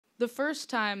The first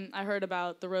time I heard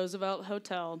about the Roosevelt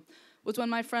Hotel was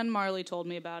when my friend Marley told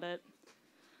me about it.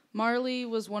 Marley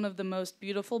was one of the most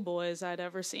beautiful boys I'd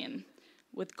ever seen,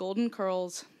 with golden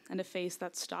curls and a face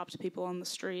that stopped people on the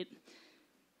street.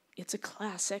 It's a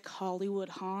classic Hollywood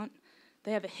haunt.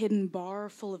 They have a hidden bar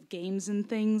full of games and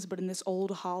things, but in this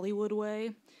old Hollywood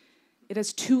way. It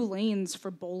has 2 lanes for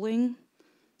bowling,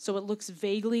 so it looks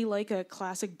vaguely like a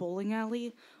classic bowling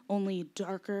alley, only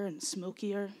darker and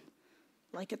smokier,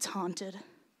 like it's haunted,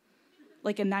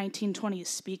 like a 1920s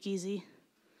speakeasy.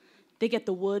 They get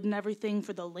the wood and everything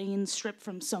for the lanes stripped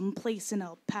from some place in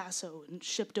El Paso and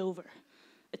shipped over.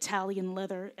 Italian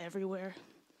leather everywhere.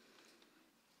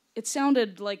 It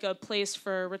sounded like a place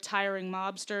for retiring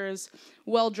mobsters,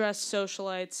 well-dressed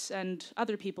socialites, and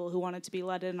other people who wanted to be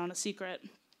let in on a secret.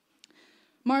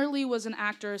 Marley was an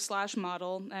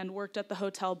actor/model and worked at the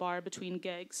hotel bar between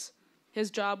gigs. His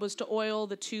job was to oil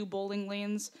the 2 bowling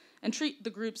lanes and treat the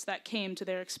groups that came to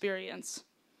their experience.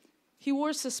 He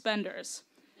wore suspenders.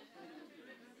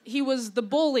 He was the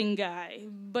bowling guy,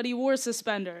 but he wore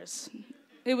suspenders.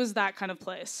 It was that kind of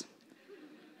place.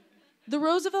 The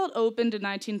Roosevelt opened in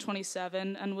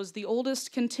 1927 and was the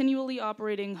oldest continually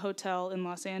operating hotel in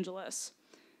Los Angeles.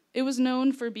 It was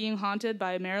known for being haunted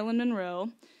by Marilyn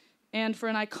Monroe and for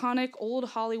an iconic old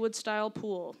Hollywood-style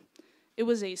pool. It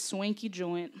was a swanky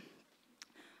joint.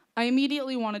 I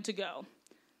immediately wanted to go.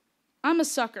 I'm a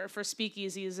sucker for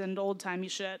speakeasies and old-timey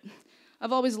shit.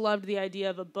 I've always loved the idea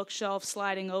of a bookshelf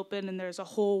sliding open and there's a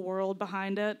whole world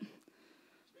behind it.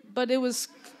 But it was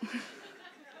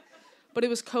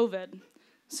COVID,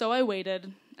 so I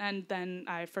waited, and then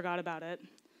I forgot about it.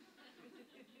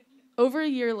 Over a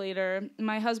year later,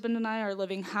 my husband and I are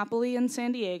living happily in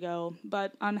San Diego,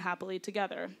 but unhappily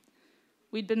together.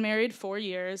 We'd been married 4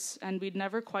 years, and we'd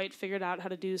never quite figured out how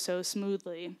to do so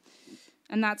smoothly.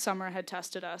 And that summer had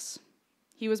tested us.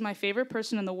 He was my favorite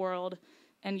person in the world,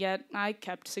 and yet I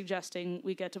kept suggesting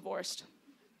we get divorced.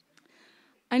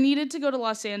 I needed to go to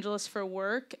Los Angeles for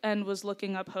work and was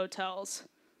looking up hotels.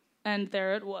 And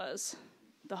there it was,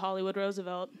 the Hollywood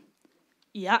Roosevelt.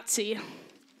 Yahtzee.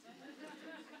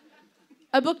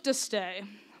 I booked a stay.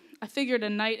 I figured a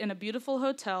night in a beautiful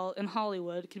hotel in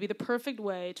Hollywood could be the perfect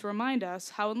way to remind us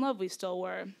how in love we still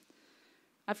were.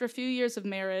 After a few years of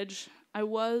marriage, I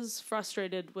was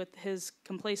frustrated with his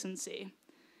complacency.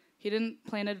 He didn't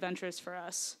plan adventures for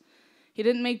us. He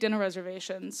didn't make dinner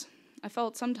reservations. I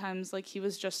felt sometimes like he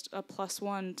was just a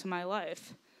 +1 to my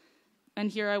life. And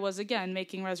here I was again,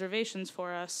 making reservations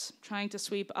for us, trying to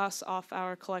sweep us off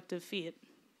our collective feet.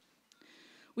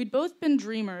 We'd both been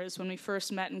dreamers when we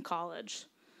first met in college.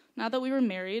 Now that we were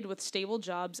married with stable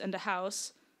jobs and a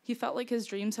house, he felt like his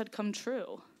dreams had come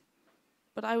true.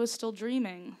 But I was still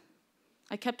dreaming.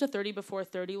 I kept a 30 before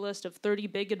 30 list of 30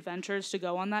 big adventures to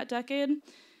go on that decade.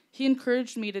 He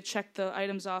encouraged me to check the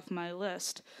items off my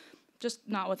list, just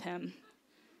not with him.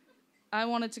 I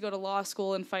wanted to go to law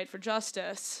school and fight for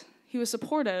justice. He was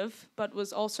supportive, but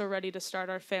was also ready to start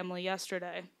our family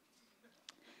yesterday.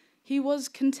 He was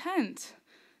content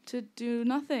to do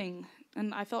nothing,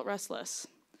 and I felt restless.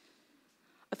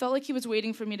 I felt like he was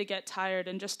waiting for me to get tired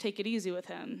and just take it easy with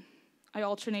him. I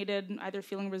alternated either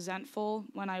feeling resentful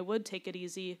when I would take it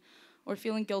easy or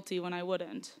feeling guilty when I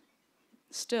wouldn't.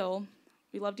 Still,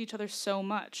 we loved each other so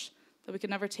much that we could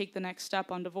never take the next step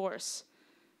on divorce.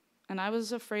 And I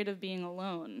was afraid of being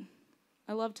alone.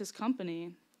 I loved his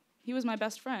company. He was my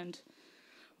best friend.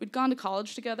 We'd gone to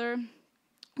college together,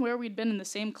 where we'd been in the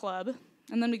same club,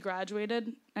 and then we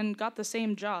graduated and got the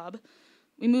same job.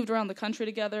 We moved around the country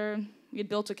together. We had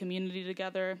built a community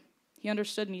together. He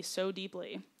understood me so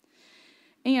deeply.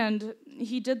 And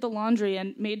he did the laundry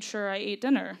and made sure I ate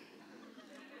dinner.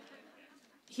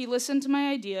 He listened to my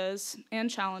ideas and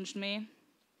challenged me.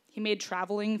 He made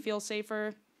traveling feel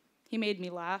safer. He made me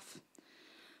laugh.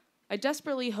 I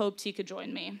desperately hoped he could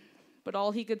join me, but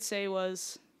all he could say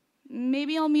was,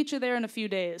 "Maybe I'll meet you there in a few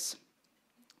days."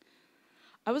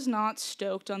 I was not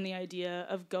stoked on the idea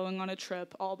of going on a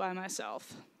trip all by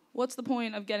myself. What's the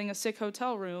point of getting a sick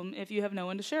hotel room if you have no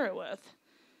one to share it with?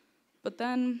 But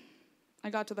then I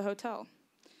got to the hotel.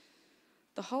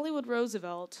 The Hollywood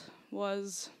Roosevelt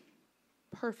was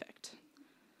perfect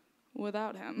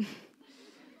without him.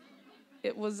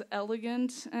 It was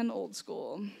elegant and old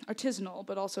school, artisanal,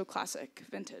 but also classic,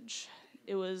 vintage.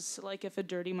 It was like if a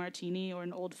dirty martini or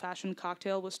an old-fashioned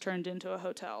cocktail was turned into a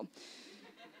hotel.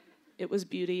 It was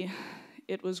beauty.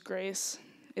 It was grace.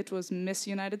 It was Miss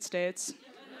United States.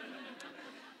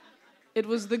 It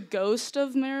was the ghost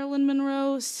of Marilyn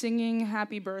Monroe singing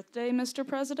 "Happy Birthday, Mr.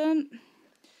 President."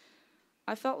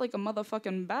 I felt like a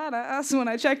motherfucking badass when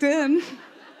I checked in.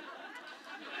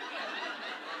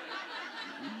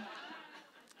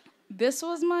 This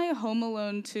was my Home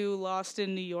Alone 2 Lost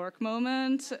in New York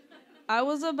moment. I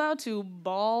was about to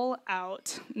bawl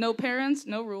out. No parents,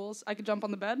 no rules. I could jump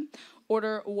on the bed,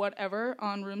 order whatever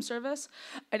on room service.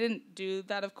 I didn't do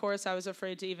that, of course. I was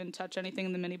afraid to even touch anything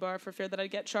in the minibar for fear that I'd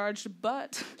get charged,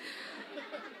 but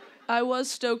I was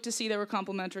stoked to see there were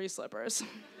complimentary slippers.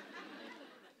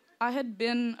 I had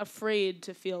been afraid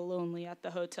to feel lonely at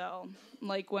the hotel,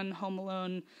 like when Home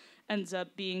Alone ends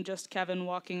up being just Kevin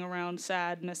walking around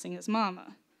sad, missing his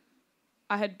mama.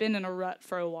 I had been in a rut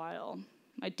for a while.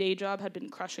 My day job had been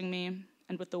crushing me,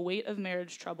 and with the weight of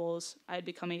marriage troubles, I had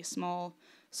become a small,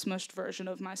 smushed version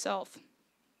of myself.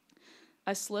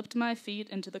 I slipped my feet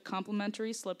into the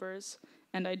complimentary slippers,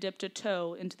 and I dipped a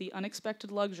toe into the unexpected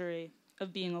luxury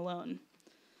of being alone.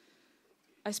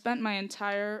 I spent my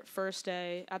entire first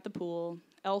day at the pool,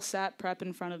 LSAT prep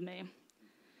in front of me.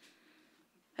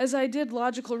 As I did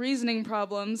logical reasoning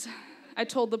problems, I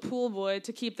told the pool boy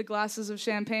to keep the glasses of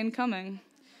champagne coming.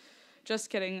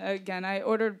 Just kidding. Again, I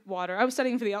ordered water. I was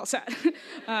studying for the LSAT.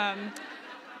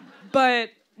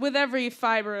 But with every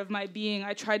fiber of my being,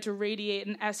 I tried to radiate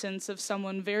an essence of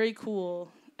someone very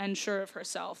cool and sure of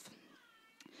herself.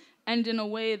 And in a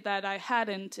way that I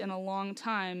hadn't in a long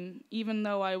time, even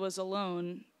though I was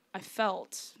alone, I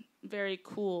felt very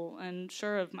cool and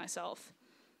sure of myself.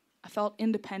 I felt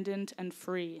independent and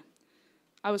free.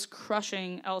 I was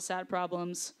crushing LSAT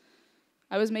problems.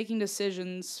 I was making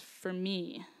decisions for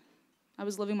me. I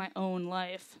was living my own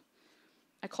life.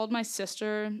 I called my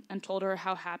sister and told her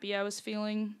how happy I was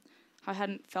feeling, how I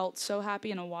hadn't felt so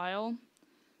happy in a while,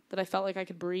 that I felt like I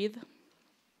could breathe.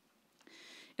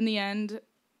 In the end,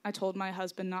 I told my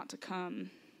husband not to come.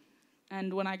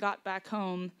 And when I got back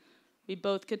home, we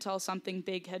both could tell something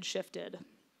big had shifted.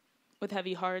 With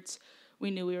heavy hearts, we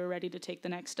knew we were ready to take the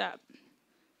next step.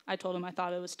 I told him I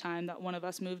thought it was time that one of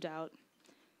us moved out.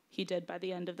 He did by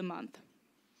the end of the month.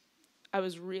 I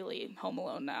was really home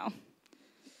alone now.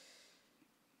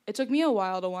 It took me a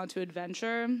while to want to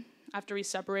adventure. After we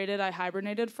separated, I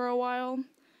hibernated for a while,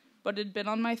 but it had been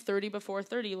on my 30 before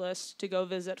 30 list to go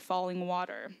visit Falling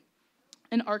Water,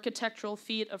 an architectural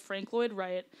feat of Frank Lloyd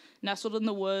Wright, nestled in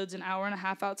the woods an hour and a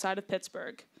half outside of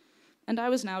Pittsburgh. And I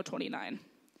was now 29.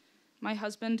 My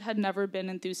husband had never been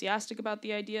enthusiastic about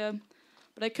the idea,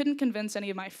 but I couldn't convince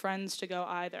any of my friends to go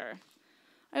either.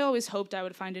 I always hoped I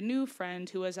would find a new friend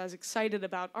who was as excited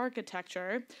about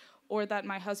architecture, or that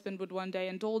my husband would one day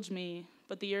indulge me,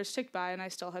 but the years ticked by and I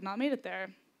still had not made it there.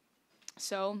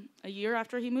 So, a year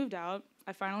after he moved out,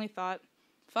 I finally thought,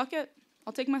 fuck it,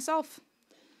 I'll take myself.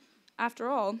 After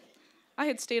all, I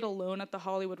had stayed alone at the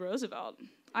Hollywood Roosevelt.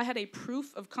 I had a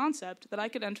proof of concept that I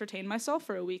could entertain myself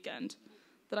for a weekend,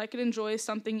 that I could enjoy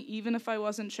something even if I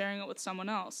wasn't sharing it with someone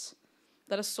else,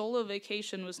 that a solo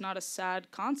vacation was not a sad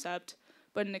concept,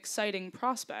 but an exciting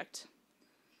prospect.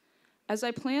 As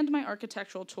I planned my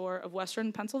architectural tour of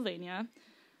Western Pennsylvania,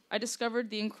 I discovered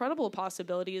the incredible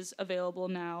possibilities available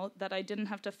now that I didn't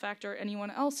have to factor anyone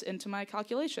else into my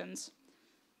calculations.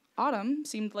 Autumn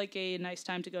seemed like a nice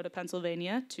time to go to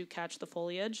Pennsylvania to catch the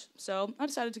foliage, so I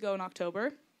decided to go in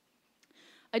October.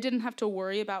 I didn't have to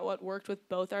worry about what worked with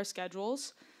both our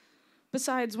schedules.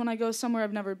 Besides, when I go somewhere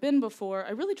I've never been before,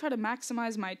 I really try to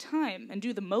maximize my time and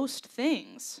do the most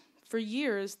things. For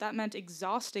years, that meant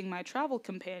exhausting my travel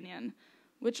companion,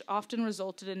 which often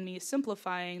resulted in me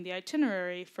simplifying the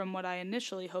itinerary from what I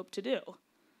initially hoped to do.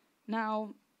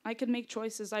 Now, I could make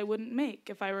choices I wouldn't make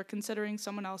if I were considering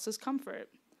someone else's comfort.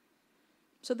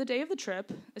 So the day of the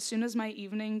trip, as soon as my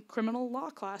evening criminal law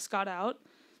class got out,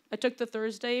 I took the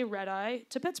Thursday red-eye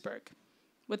to Pittsburgh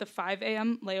with a 5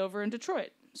 a.m. layover in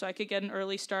Detroit, so I could get an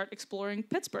early start exploring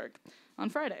Pittsburgh on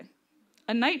Friday.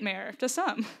 A nightmare to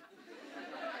some.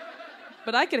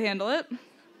 But I could handle it.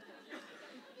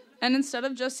 And instead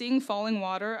of just seeing Falling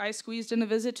Water, I squeezed in a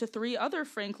visit to 3 other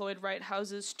Frank Lloyd Wright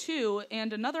houses too,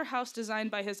 and another house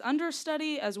designed by his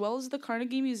understudy, as well as the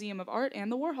Carnegie Museum of Art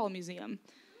and the Warhol Museum.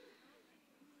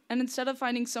 And instead of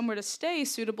finding somewhere to stay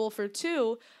suitable for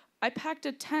 2, I packed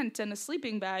a tent and a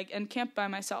sleeping bag and camped by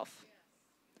myself.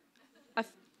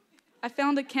 I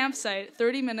found a campsite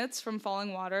 30 minutes from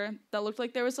Falling Water that looked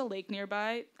like there was a lake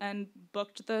nearby and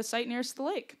booked the site nearest the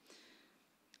lake.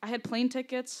 I had plane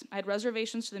tickets, I had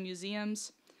reservations to the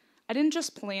museums. I didn't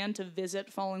just plan to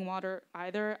visit Falling Water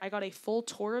either. I got a full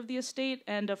tour of the estate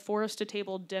and a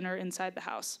forest-to-table dinner inside the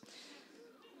house.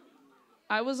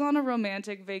 I was on a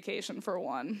romantic vacation for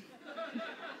one.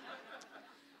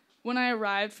 When I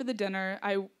arrived for the dinner,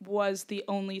 I was the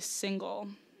only single.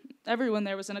 Everyone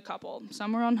there was in a couple.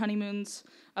 Some were on honeymoons,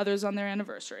 others on their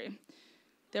anniversary.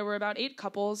 There were about 8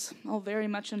 couples, all very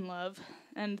much in love,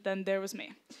 and then there was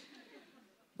me.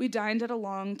 We dined at a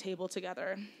long table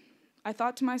together. I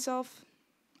thought to myself,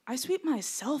 I sweep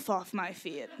myself off my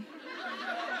feet.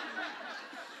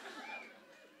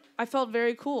 I felt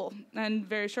very cool and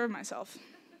very sure of myself.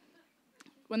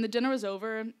 When the dinner was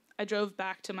over, I drove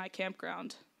back to my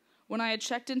campground. When I had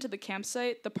checked into the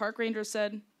campsite, the park ranger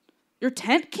said, "You're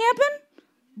tent camping?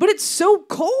 But it's so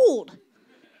cold."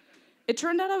 It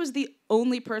turned out I was the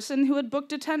only person who had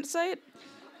booked a tent site.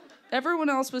 Everyone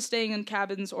else was staying in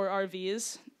cabins or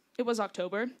RVs. It was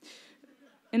October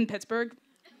in Pittsburgh.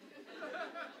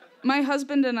 My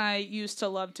husband and I used to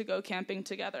love to go camping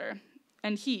together,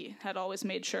 and he had always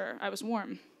made sure I was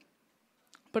warm.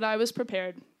 But I was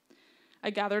prepared. I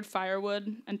gathered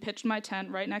firewood and pitched my tent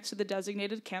right next to the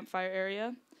designated campfire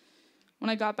area.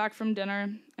 When I got back from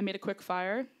dinner, I made a quick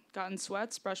fire, got in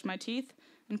sweats, brushed my teeth,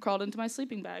 and crawled into my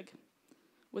sleeping bag.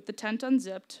 With the tent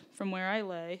unzipped from where I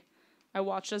lay, I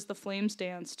watched as the flames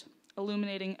danced,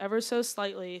 illuminating ever so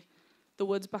slightly the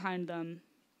woods behind them,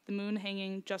 the moon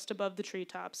hanging just above the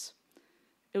treetops.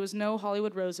 It was no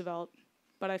Hollywood Roosevelt,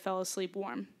 but I fell asleep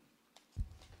warm.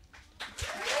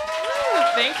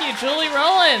 Thank you, Julie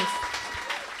Roland.